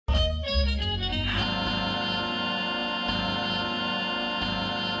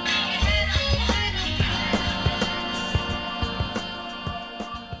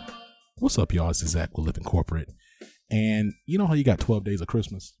What's up, y'all? This is Zach with Living Corporate. And you know how you got 12 days of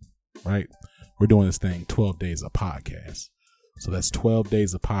Christmas, right? We're doing this thing 12 days of podcast. So that's 12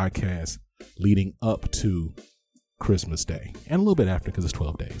 days of podcast leading up to Christmas Day and a little bit after because it's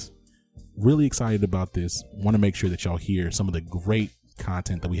 12 days. Really excited about this. Want to make sure that y'all hear some of the great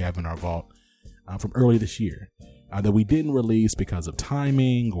content that we have in our vault from earlier this year that we didn't release because of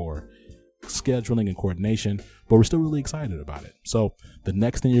timing or scheduling and coordination, but we're still really excited about it. So the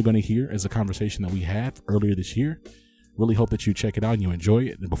next thing you're going to hear is a conversation that we had earlier this year. Really hope that you check it out and you enjoy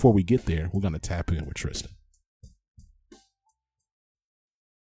it. And before we get there, we're going to tap in with Tristan.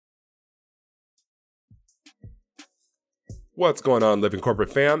 What's going on, Living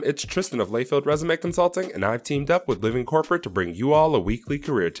Corporate fam? It's Tristan of Layfield Resume Consulting, and I've teamed up with Living Corporate to bring you all a weekly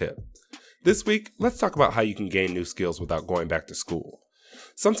career tip. This week, let's talk about how you can gain new skills without going back to school.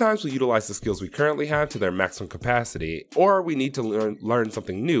 Sometimes we utilize the skills we currently have to their maximum capacity, or we need to learn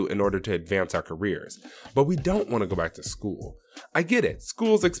something new in order to advance our careers. But we don't want to go back to school. I get it,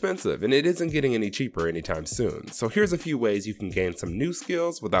 school's expensive, and it isn't getting any cheaper anytime soon. So here's a few ways you can gain some new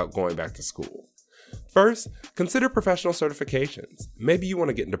skills without going back to school. First, consider professional certifications. Maybe you want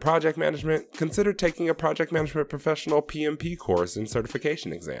to get into project management, consider taking a project management professional PMP course and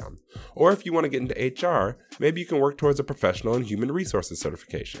certification exam. Or if you want to get into HR, maybe you can work towards a professional in human resources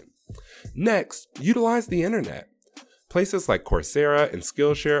certification. Next, utilize the internet. Places like Coursera and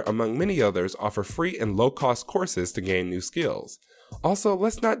Skillshare, among many others, offer free and low-cost courses to gain new skills. Also,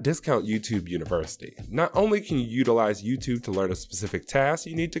 let's not discount YouTube University. Not only can you utilize YouTube to learn a specific task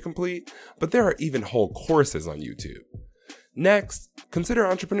you need to complete, but there are even whole courses on YouTube. Next, consider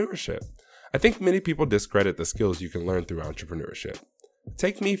entrepreneurship. I think many people discredit the skills you can learn through entrepreneurship.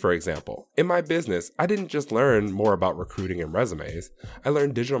 Take me, for example. In my business, I didn't just learn more about recruiting and resumes. I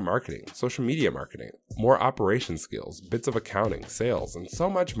learned digital marketing, social media marketing, more operation skills, bits of accounting, sales, and so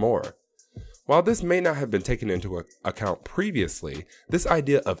much more. While this may not have been taken into account previously, this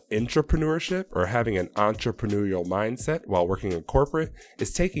idea of intrapreneurship or having an entrepreneurial mindset while working in corporate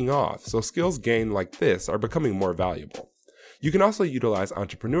is taking off, so skills gained like this are becoming more valuable. You can also utilize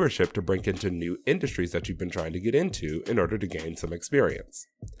entrepreneurship to break into new industries that you've been trying to get into in order to gain some experience.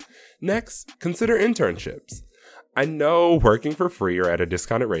 Next, consider internships. I know working for free or at a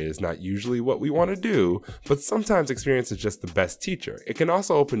discounted rate is not usually what we want to do, but sometimes experience is just the best teacher. It can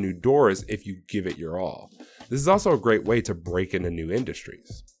also open new doors if you give it your all. This is also a great way to break into new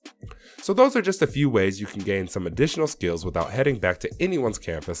industries. So those are just a few ways you can gain some additional skills without heading back to anyone's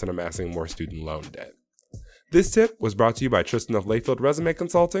campus and amassing more student loan debt. This tip was brought to you by Tristan of Layfield Resume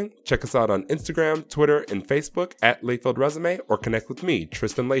Consulting. Check us out on Instagram, Twitter, and Facebook at Layfield Resume, or connect with me,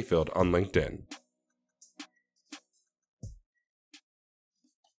 Tristan Layfield, on LinkedIn.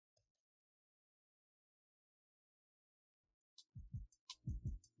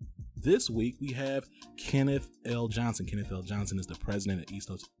 This week, we have Kenneth L. Johnson. Kenneth L. Johnson is the president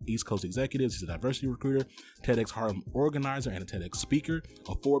of East Coast Executives. He's a diversity recruiter, TEDx Harlem organizer, and a TEDx speaker,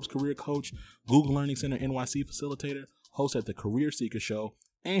 a Forbes career coach, Google Learning Center NYC facilitator, host at the Career Seeker Show,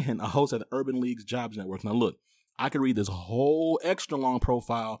 and a host at the Urban League's Jobs Network. Now, look, I could read this whole extra long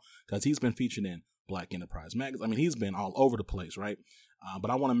profile because he's been featured in Black Enterprise Magazine. I mean, he's been all over the place, right?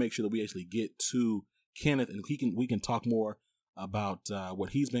 But I want to make sure that we actually get to Kenneth and we can talk more about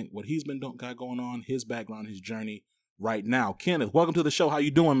what he's been got going on, his background, his journey right now. Kenneth, welcome to the show. How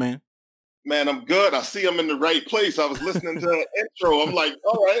you doing, man? Man, I'm good. I see I'm in the right place. I was listening to the intro. I'm like,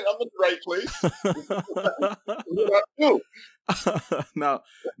 all right, I'm in the right place. What I do.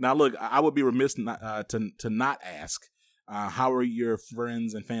 Now, look, I would be remiss to not ask, how are your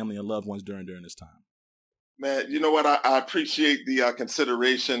friends and family and loved ones during this time? Man, you know what? I appreciate the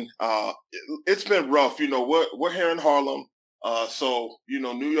consideration. It's been rough. You know, we're here in Harlem. So, you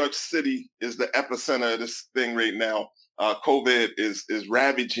know, New York City is the epicenter of this thing right now. COVID is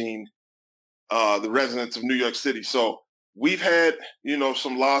ravaging the residents of New York City. So we've had, you know,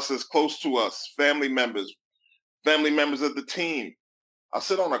 some losses close to us, family members of the team. I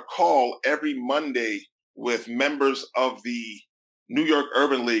sit on a call every Monday with members of the New York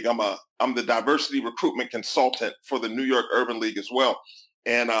Urban League. I'm the diversity recruitment consultant for the New York Urban League as well.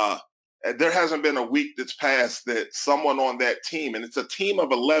 And there hasn't been a week that's passed that someone on that team, and it's a team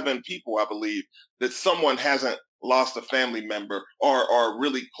of 11 people, I believe, that someone hasn't lost a family member or a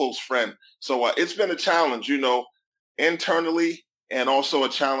really close friend. So it's been a challenge, you know, internally, and also a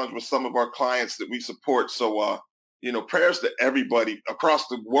challenge with some of our clients that we support. So, you know, prayers to everybody across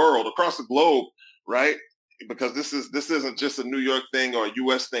the world, across the globe, right? Because this isn't just a New York thing or a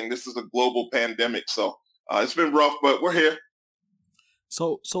U.S. thing. This is a global pandemic. So it's been rough, but we're here.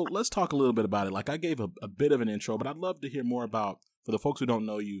 So let's talk a little bit about it. Like I gave a bit of an intro, but I'd love to hear more about, for the folks who don't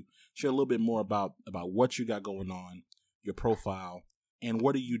know you, share a little bit more about what you got going on, your profile, and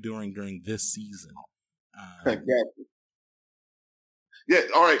what are you doing during this season? Exactly. Yeah.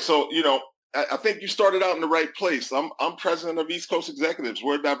 All right. So, I think you started out in the right place. I'm president of East Coast Executives.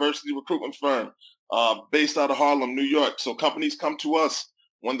 We're a diversity recruitment firm based out of Harlem, New York. So companies come to us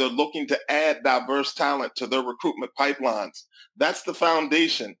when they're looking to add diverse talent to their recruitment pipelines. That's the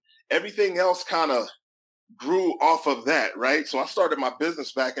foundation. Everything else kind of grew off of that, right? So I started my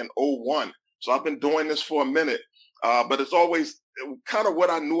business back in '01. So I've been doing this for a minute, but it's always kind of what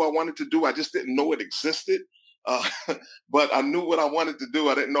I knew I wanted to do. I just didn't know it existed, uh, but I knew what I wanted to do.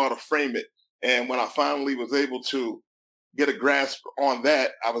 I didn't know how to frame it. And when I finally was able to get a grasp on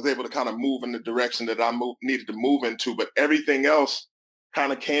that, I was able to kind of move in the direction that I needed to move into. But everything else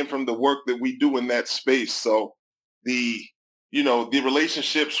kind of came from the work that we do in that space. So the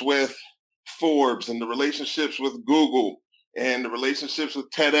relationships with Forbes and the relationships with Google and the relationships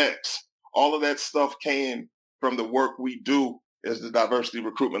with TEDx, all of that stuff came from the work we do as the diversity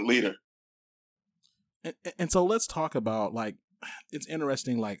recruitment leader. And so let's talk about, like, it's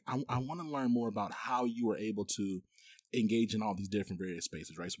interesting. Like, I want to learn more about how you were able to engage in all these different various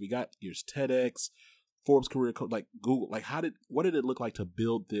spaces, right? So we got your TEDx, Forbes Career Code, like Google. Like, what did it look like to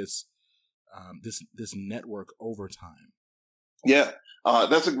build this this network over time? Yeah,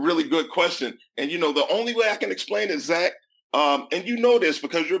 that's a really good question. And the only way I can explain it, Zach, and you know this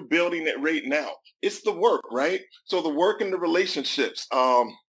because you're building it right now, it's the work, right? So the work and the relationships.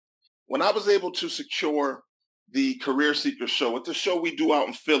 When I was able to secure the Career Seekers show, it's a show we do out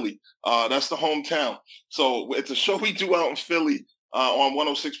in Philly. That's the hometown. So it's a show we do out in Philly on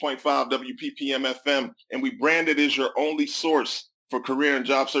 106.5 WPPM FM, and we brand it as your only source for career and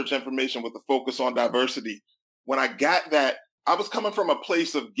job search information with a focus on diversity. When I got that, I was coming from a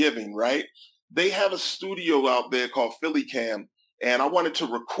place of giving, right? They have a studio out there called Philly Cam, and I wanted to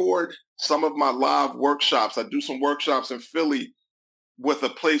record some of my live workshops. I do some workshops in Philly with a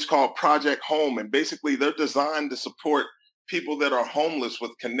place called Project Home. And basically they're designed to support people that are homeless with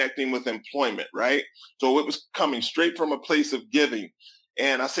connecting with employment, right? So it was coming straight from a place of giving.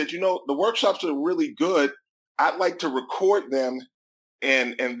 And I said, the workshops are really good. I'd like to record them.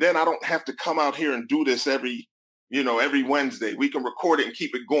 And then I don't have to come out here and do this every Wednesday. We can record it and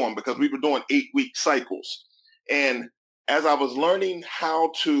keep it going because we were doing 8-week cycles. And as I was learning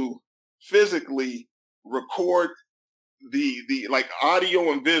how to physically record the like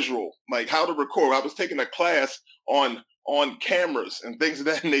audio and visual, like how to record, I was taking a class on cameras and things of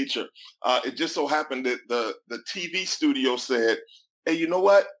that nature. It just so happened that the TV studio said, hey, you know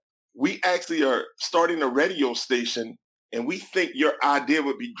what? We actually are starting a radio station and we think your idea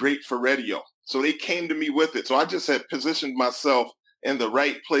would be great for radio. So they came to me with it. So I just had positioned myself in the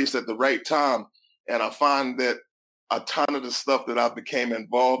right place at the right time. And I find that a ton of the stuff that I became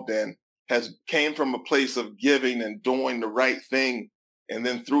involved in came from a place of giving and doing the right thing. And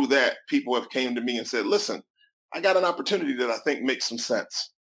then through that, people have came to me and said, listen, I got an opportunity that I think makes some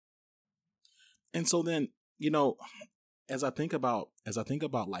sense. And so then, as I think about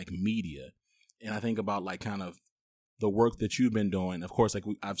like media, and I think about like kind of the work that you've been doing, of course, like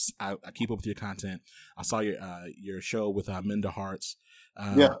I keep up with your content. I saw your show with Minda Harts,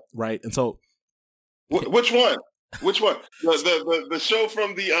 right? And so, which one? Which one? The show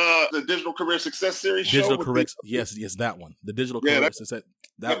from the Digital Career Success Series show? Digital Career, yes, that one. The Digital Career Success.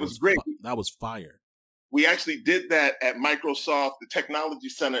 That was great. That was fire. We actually did that at Microsoft, the Technology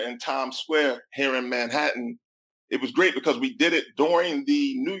Center in Times Square here in Manhattan. It was great because we did it during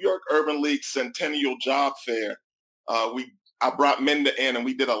the New York Urban League Centennial Job Fair. I brought Minda in and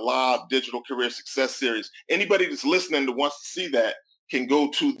we did a live Digital Career Success Series. Anybody that's listening that wants to see that can go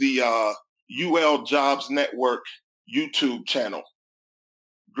to the UL Jobs Network YouTube channel.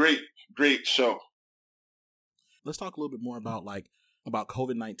 Great show. Let's talk a little bit more about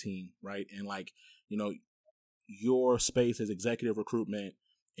COVID-19, right? And your space as executive recruitment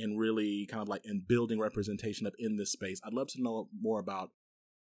and really kind of like in building representation up in this space. I'd love to know more about,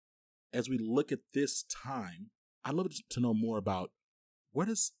 as we look at this time, I'd love to know more about what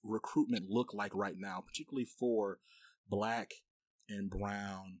does recruitment look like right now, particularly for Black and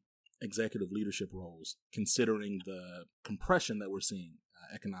Brown executive leadership roles, considering the compression that we're seeing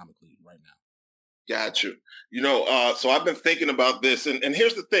economically right now. Got you. So I've been thinking about this, and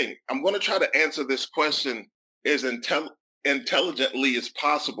here's the thing. I'm going to try to answer this question as intelligently as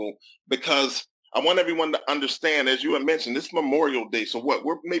possible because I want everyone to understand, as you had mentioned, this Memorial Day. So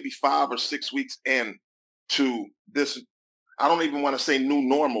we're maybe 5 or 6 weeks in to this. I don't even want to say new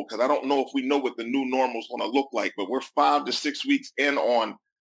normal because I don't know if we know what the new normal is going to look like, but we're 5 to 6 weeks in on,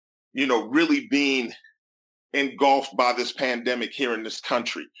 really being engulfed by this pandemic here in this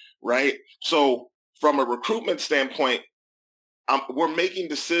country. right? So from a recruitment standpoint, we're making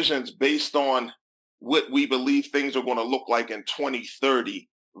decisions based on what we believe things are going to look like in 2030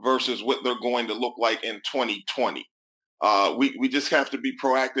 versus what they're going to look like in 2020. We just have to be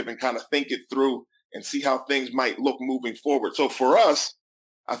proactive and kind of think it through and see how things might look moving forward. So for us,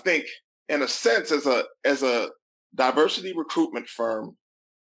 I think in a sense, as a diversity recruitment firm,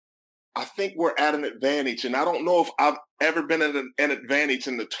 I think we're at an advantage. And I don't know if I've ever been at an advantage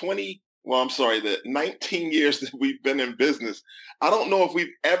in the 19 years that we've been in business. I don't know if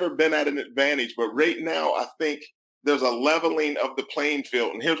we've ever been at an advantage, but right now I think there's a leveling of the playing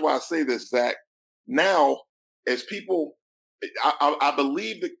field. And here's why I say this, Zach. Now, as people, I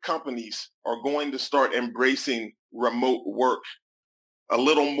believe that companies are going to start embracing remote work a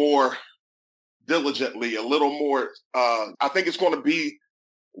little more diligently, a little more, I think it's going to be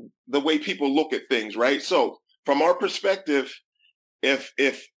the way people look at things, right? So from our perspective, if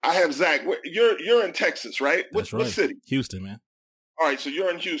I have Zach, you're in Texas, right? That's right. What city? Houston, man. All right, so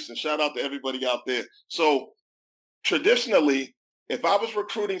you're in Houston. Shout out to everybody out there. So traditionally, if I was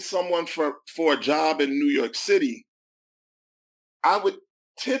recruiting someone for a job in New York City, I would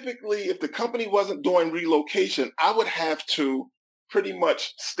typically, if the company wasn't doing relocation, I would have to pretty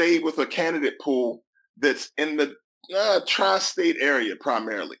much stay with a candidate pool that's in the tri-state area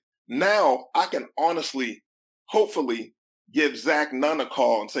primarily. Now I can honestly, hopefully, give Zach Nunn a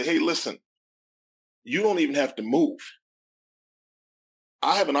call and say, hey, listen, you don't even have to move.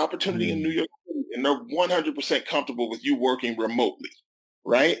 I have an opportunity in New York City, and they're 100% comfortable with you working remotely,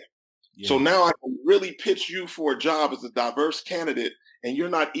 right? Yeah. So now I can really pitch you for a job as a diverse candidate, and you're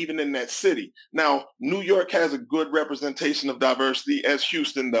not even in that city. Now, New York has a good representation of diversity, as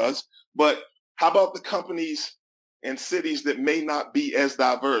Houston does, but how about the companies and cities that may not be as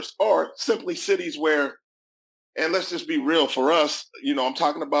diverse, or simply cities where, and let's just be real for us, I'm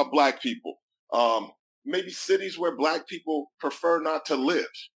talking about Black people, maybe cities where Black people prefer not to live,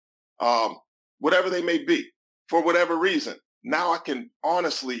 whatever they may be, for whatever reason. Now I can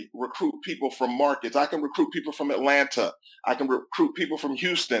honestly recruit people from markets. I can recruit people from Atlanta. I can recruit people from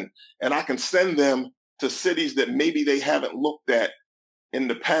Houston, and I can send them to cities that maybe they haven't looked at in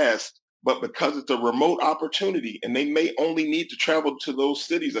the past, but because it's a remote opportunity and they may only need to travel to those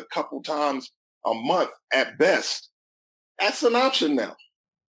cities a couple times a month at best, that's an option now.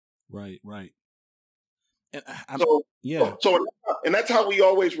 Right. And and that's how we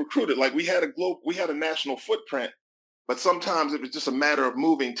always recruited. Like we had a national footprint, but sometimes it was just a matter of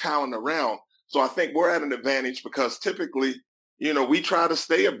moving talent around. So I think we're at an advantage because typically, we try to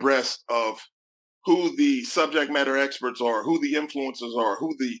stay abreast of who the subject matter experts are, who the influencers are,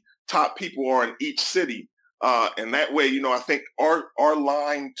 who the top people are in each city. And that way, I think our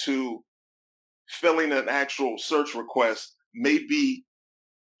line to filling an actual search request may be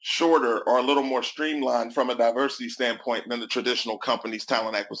shorter or a little more streamlined from a diversity standpoint than the traditional company's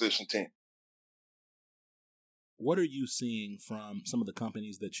talent acquisition team. What are you seeing from some of the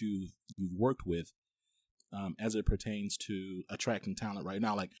companies that you've worked with as it pertains to attracting talent right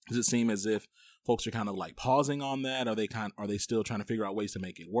now? Like, does it seem as if folks are kind of like pausing on that? Are they still trying to figure out ways to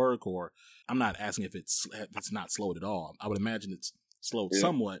make it work? Or I'm not asking if it's not slowed at all. I would imagine it's slowed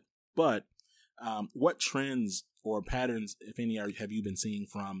somewhat, but what trends or patterns, if any, have you been seeing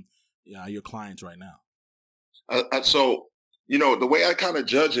from your clients right now? So, the way I kind of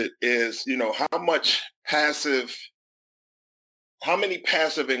judge it is, how many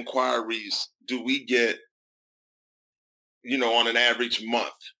passive inquiries do we get, on an average month,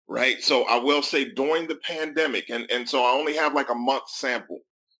 right? So I will say during the pandemic, and so I only have like a month sample,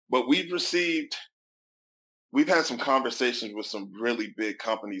 but we've had some conversations with some really big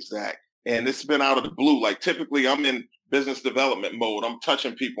companies, Zach, and it's been out of the blue. Like typically I'm in business development mode. I'm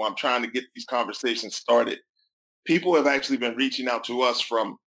touching people. I'm trying to get these conversations started. People have actually been reaching out to us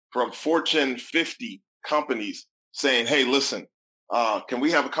from Fortune 50 companies saying, hey, listen, can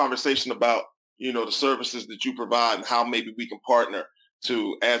we have a conversation about, the services that you provide and how maybe we can partner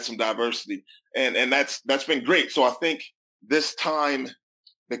to add some diversity. And that's been great. So I think this time,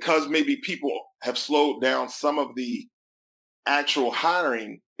 because maybe people have slowed down some of the actual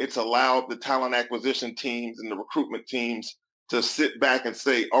hiring, it's allowed the talent acquisition teams and the recruitment teams to sit back and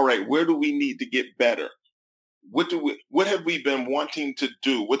say, all right, where do we need to get better? What have we been wanting to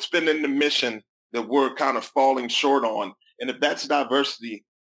do? What's been in the mission that we're kind of falling short on? And if that's diversity,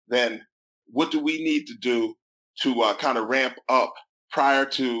 then what do we need to do to kind of ramp up prior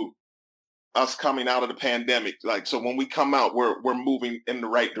to us coming out of the pandemic? Like, so when we come out, we're moving in the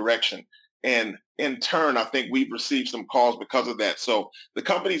right direction. And in turn, I think we've received some calls because of that. So the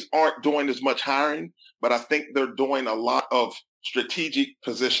companies aren't doing as much hiring, but I think they're doing a lot of strategic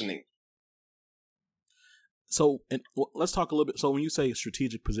positioning. So let's talk a little bit. So when you say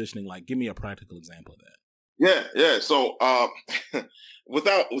strategic positioning, like give me a practical example of that. Yeah. So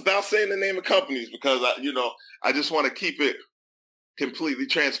without saying the name of companies, because I just want to keep it completely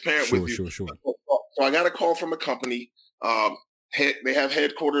transparent with you. Sure. So I got a call from a company. They have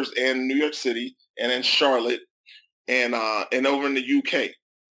headquarters in New York City and in Charlotte and over in the UK.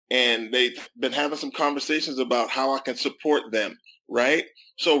 And they've been having some conversations about how I can support them, right?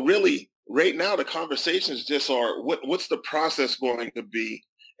 So really, right now, the conversations just are, what's the process going to be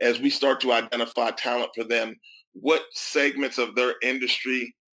as we start to identify talent for them? What segments of their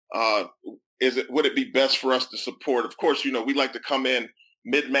industry would it be best for us to support? Of course, we like to come in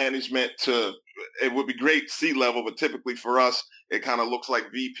mid-management it would be great C-level, but typically for us, it kind of looks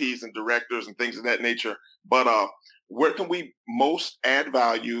like VPs and directors and things of that nature. But where can we most add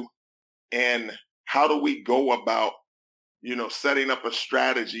value, and how do we go about, setting up a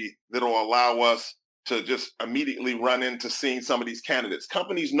strategy that'll allow us to just immediately run into seeing some of these candidates?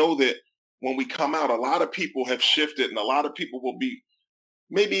 Companies know that when we come out, a lot of people have shifted, and a lot of people will be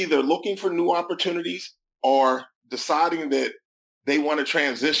maybe either looking for new opportunities or deciding that they want to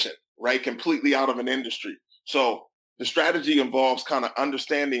transition, right, completely out of an industry. So the strategy involves kind of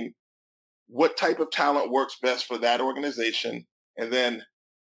understanding what type of talent works best for that organization, and then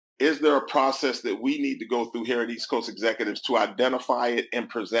is there a process that we need to go through here at East Coast Executives to identify it and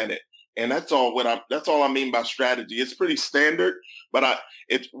present it? And that's all I mean by strategy. It's pretty standard, but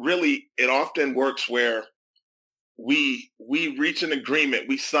it often works where we reach an agreement,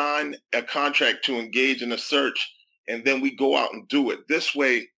 we sign a contract to engage in a search, and then we go out and do it. This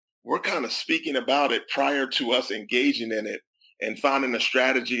way, we're kind of speaking about it prior to us engaging in it and finding a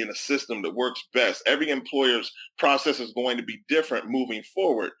strategy and a system that works best. Every employer's process is going to be different moving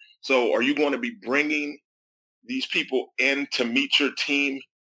forward. So are you going to be bringing these people in to meet your team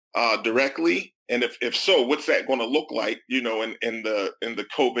directly? And if so, what's that going to look like, in the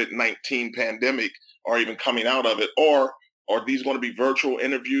COVID-19 pandemic, or even coming out of it? Or are these going to be virtual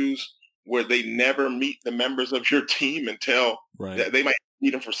interviews where they never meet the members of your team until they might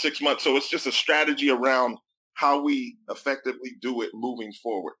meet them for 6 months? So it's just a strategy around how we effectively do it moving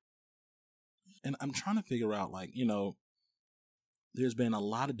forward. And I'm trying to figure out, there's been a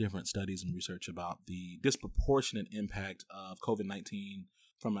lot of different studies and research about the disproportionate impact of COVID-19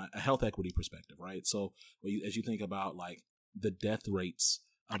 from a health equity perspective, right? So as you think about the death rates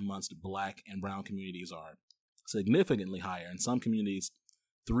amongst Black and brown communities are significantly higher, in some communities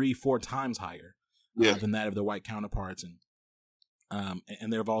 3-4 times higher than that of their white counterparts.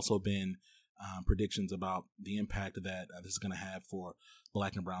 And there have also been predictions about the impact that this is going to have for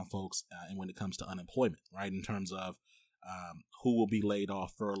Black and brown folks and when it comes to unemployment, right? In terms of who will be laid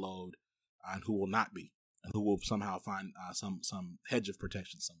off, furloughed, and who will not be, and who will somehow find some hedge of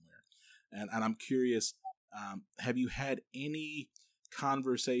protection somewhere. And I'm curious, have you had any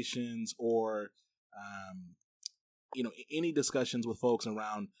conversations or any discussions with folks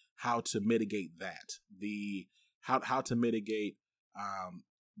around how to mitigate that? How to mitigate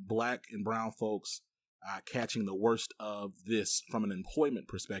Black and brown folks catching the worst of this from an employment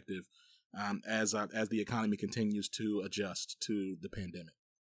perspective as the economy continues to adjust to the pandemic.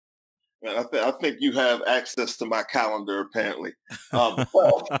 Man, I think you have access to my calendar, apparently.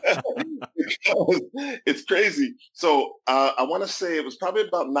 It's crazy. So I want to say it was probably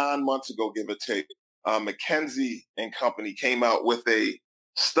about 9 months ago, give or take. McKinsey and Company came out with a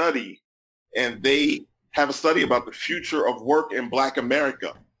study, and they have a study about the future of work in Black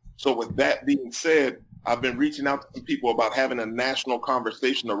America. So with that being said, I've been reaching out to some people about having a national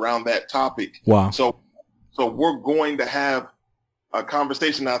conversation around that topic. Wow. So we're going to have a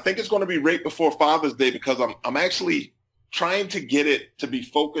conversation. Now, I think it's going to be right before Father's Day, because I'm actually trying to get it to be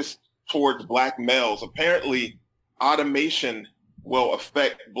focused towards Black males. Apparently, automation will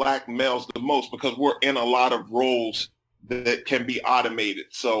affect Black males the most because we're in a lot of roles that can be automated.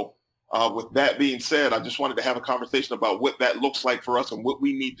 So with that being said, I just wanted to have a conversation about what that looks like for us and what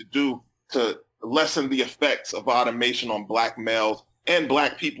we need to do to lessen the effects of automation on Black males and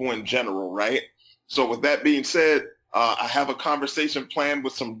Black people in general, right? So with that being said, I have a conversation planned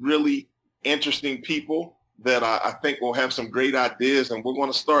with some really interesting people that I think will have some great ideas, and we're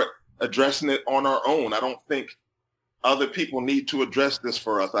going to start addressing it on our own. I don't think other people need to address this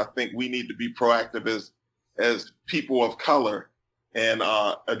for us. I think we need to be proactive as people of color and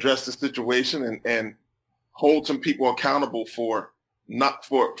address the situation and hold some people accountable for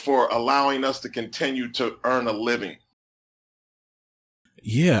allowing us to continue to earn a living.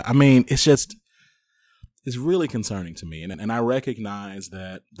 Yeah, I mean, it's really concerning to me, and I recognize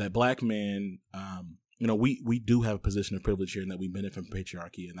that Black men, we do have a position of privilege here and that we benefit from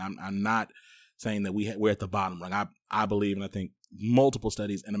patriarchy. And I'm not saying that we're at the bottom rung. I believe, and I think multiple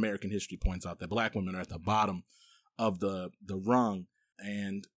studies in American history points out that Black women are at the bottom of the rung.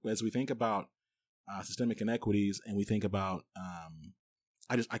 And as we think about systemic inequities, and we think about,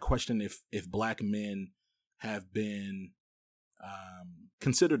 I question if Black men have been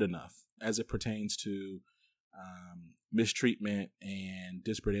considered enough as it pertains to mistreatment and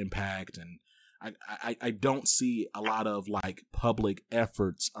disparate impact. And I don't see a lot of like public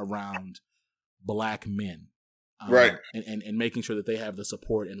efforts around Black men, right, and making sure that they have the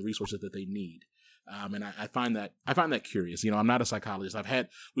support and resources that they need. And I find that curious. I'm not a psychologist.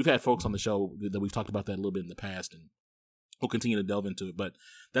 We've had folks on the show that we've talked about that a little bit in the past, and we'll continue to delve into it. But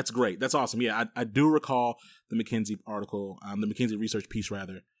that's great. That's awesome. Yeah, I do recall the McKinsey article, the McKinsey research piece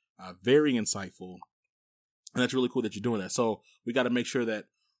rather, very insightful, and that's really cool that you're doing that. So we got to make sure that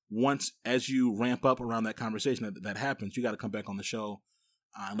once, as you ramp up around that conversation that happens, you got to come back on the show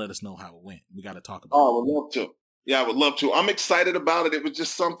and let us know how it went. We got to talk about it. I would love to. Yeah, I would love to. I'm excited about it. It was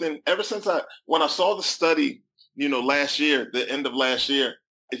just something ever since when I saw the study, last year, the end of last year,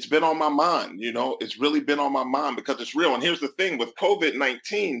 it's been on my mind. It's really been on my mind because it's real. And here's the thing with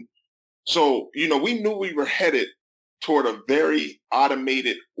COVID-19. So, we knew we were headed toward a very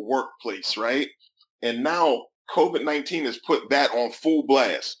automated workplace, right? And now COVID-19 has put that on full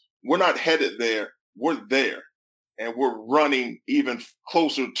blast. We're not headed there. We're there. And we're running even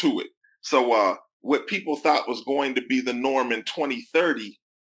closer to it. So what people thought was going to be the norm in 2030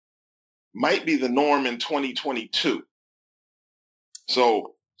 might be the norm in 2022.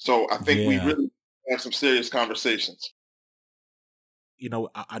 So I think we really have some serious conversations.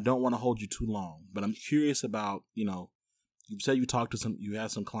 I don't want to hold you too long, but I'm curious about, you said you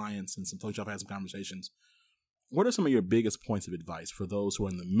had some clients and some folks y'all have had some conversations. What are some of your biggest points of advice for those who are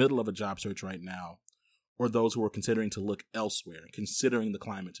in the middle of a job search right now, or those who are considering to look elsewhere, considering the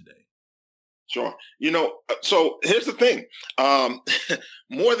climate today? Sure. So here's the thing.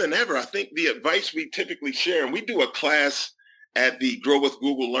 More than ever, I think the advice we typically share, and we do a class at the Grow with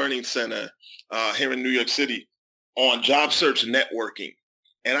Google Learning Center here in New York City on job search networking.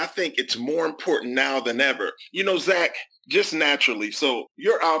 And I think it's more important now than ever. Zach, just naturally. So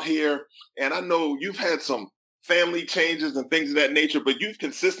you're out here, and I know you've had some family changes and things of that nature, but you've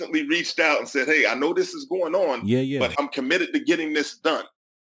consistently reached out and said, hey, I know this is going on, but I'm committed to getting this done.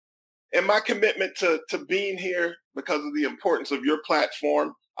 And my commitment to being here because of the importance of your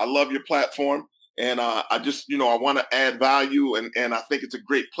platform, I love your platform. And I just, I want to add value. And I think it's a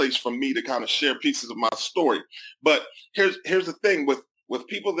great place for me to kind of share pieces of my story. But here's the thing with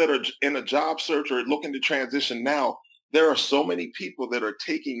people that are in a job search or looking to transition now, there are so many people that are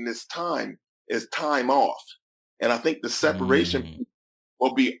taking this time as time off. And I think the separation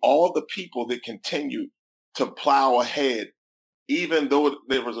will be all the people that continue to plow ahead, even though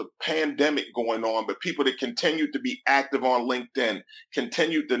there was a pandemic going on, but people that continued to be active on LinkedIn,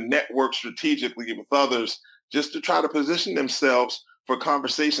 continued to network strategically with others just to try to position themselves for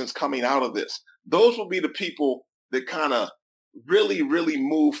conversations coming out of this. Those will be the people that kind of really, really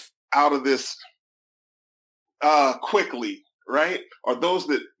move out of this quickly, right? Or those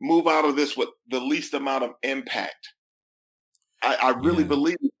that move out of this with the least amount of impact. I really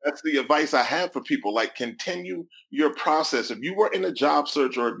believe that's the advice I have for people. Like, continue your process. If you were in a job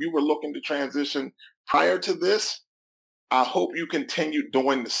search or if you were looking to transition prior to this, I hope you continue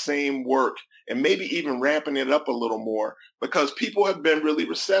doing the same work and maybe even ramping it up a little more, because people have been really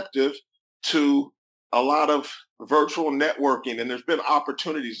receptive to a lot of virtual networking, and there's been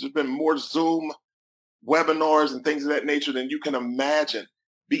opportunities. There's been more Zoom webinars and things of that nature than you can imagine.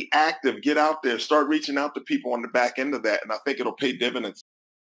 Be active, get out there, start reaching out to people on the back end of that, and I think it'll pay dividends.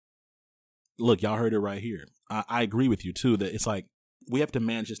 Look, y'all heard it right here. I agree with you, too, that it's like we have to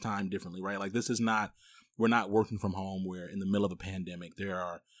manage this time differently, right? Like, this is not, we're not working from home. We're in the middle of a pandemic. There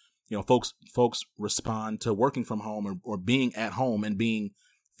are, folks respond to working from home or being at home and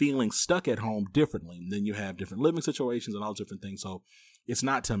feeling stuck at home differently. And then you have different living situations and all different things. So it's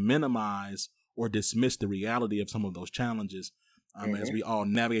not to minimize or dismiss the reality of some of those challenges. As we all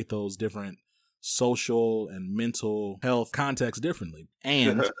navigate those different social and mental health contexts differently.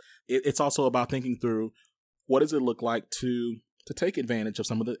 And it's also about thinking through, what does it look like to take advantage of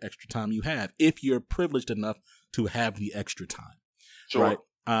some of the extra time you have, if you're privileged enough to have the extra time. Sure. Right.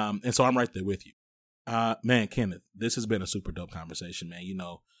 And so I'm right there with you. Man, Kenneth, this has been a super dope conversation, man.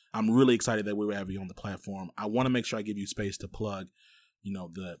 I'm really excited that we were having you on the platform. I want to make sure I give you space to plug,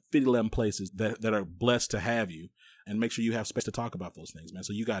 the 5011 places that are blessed to have you, and make sure you have space to talk about those things, man.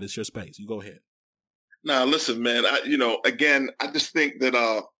 So it's your space. You go ahead. Now, listen, man, again, I just think that,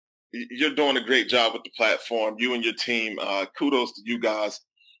 you're doing a great job with the platform, you and your team. Kudos to you guys.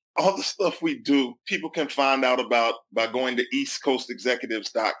 All the stuff we do, people can find out about by going to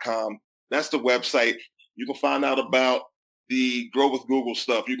eastcoastexecutives.com. That's the website. You can find out about the Grow with Google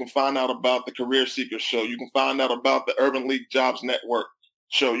stuff. You can find out about the Career Seekers show. You can find out about the Urban League Jobs Network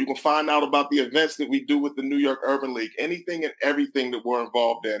show. You can find out about the events that we do with the New York Urban League. Anything and everything that we're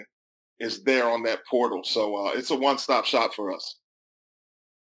involved in is there on that portal. So it's a one-stop shop for us.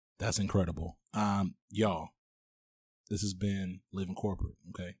 That's incredible. Y'all, this has been Living Corporate,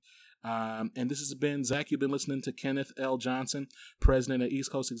 okay? And this has been Zach. You've been listening to Kenneth L. Johnson, president of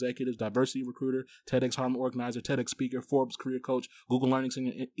East Coast Executives, diversity recruiter, TEDx Harlem organizer, TEDx speaker, Forbes career coach, Google Learning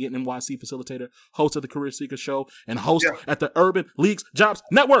Center, NYC facilitator, host of the Career Seeker Show, and host at the Urban Leagues Jobs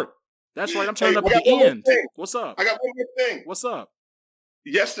Network. That's right. I'm turning up at the end. What's up? I got one more thing. What's up?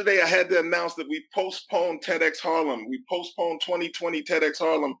 Yesterday, I had to announce that we postponed TEDx Harlem. We postponed 2020 TEDx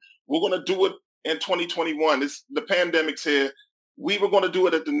Harlem. We're going to do it in 2021. The pandemic's here. We were going to do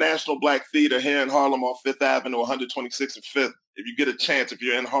it at the National Black Theater here in Harlem on 5th Avenue, 126th and 5th. If you get a chance, if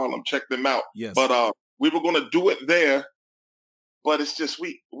you're in Harlem, check them out. Yes. But we were going to do it there, but it's just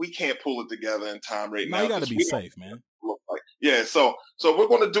we can't pull it together in time right now. You got to be safe, man. Yeah, so we're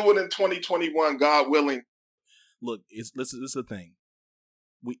going to do it in 2021, God willing. Look, this is the thing.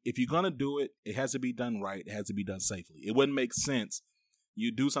 If you're going to do it, it has to be done right. It has to be done safely. It wouldn't make sense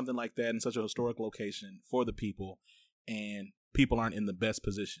you do something like that in such a historic location for the people, and people aren't in the best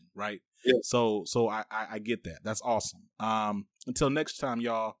position, right? Yeah. So I get that. That's awesome. Until next time,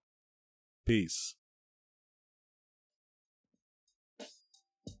 y'all. Peace.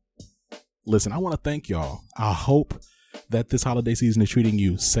 Listen, I want to thank y'all. I hope that this holiday season is treating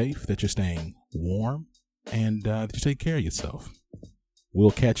you safe, that you're staying warm, and that you take care of yourself.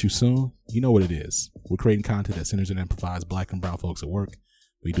 We'll catch you soon. You know what it is. We're creating content that centers and amplifies Black and brown folks at work.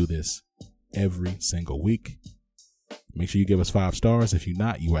 We do this every single week. Make sure you give us 5 stars. If you're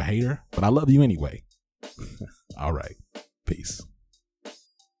not, you a hater. But I love you anyway. All right. Peace.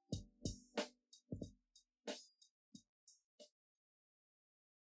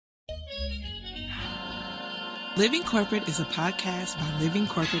 Living Corporate is a podcast by Living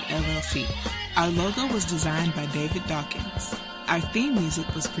Corporate LLC. Our logo was designed by David Dawkins. Our theme music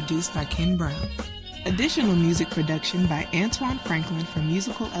was produced by Ken Brown. Additional music production by Antoine Franklin for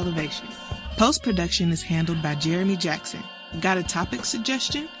Musical Elevation. Post-production is handled by Jeremy Jackson. Got a topic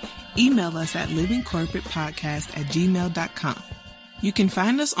suggestion? Email us at livingcorporatepodcast@gmail.com. You can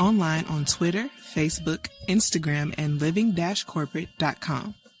find us online on Twitter, Facebook, Instagram, and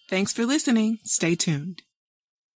living-corporate.com. Thanks for listening. Stay tuned.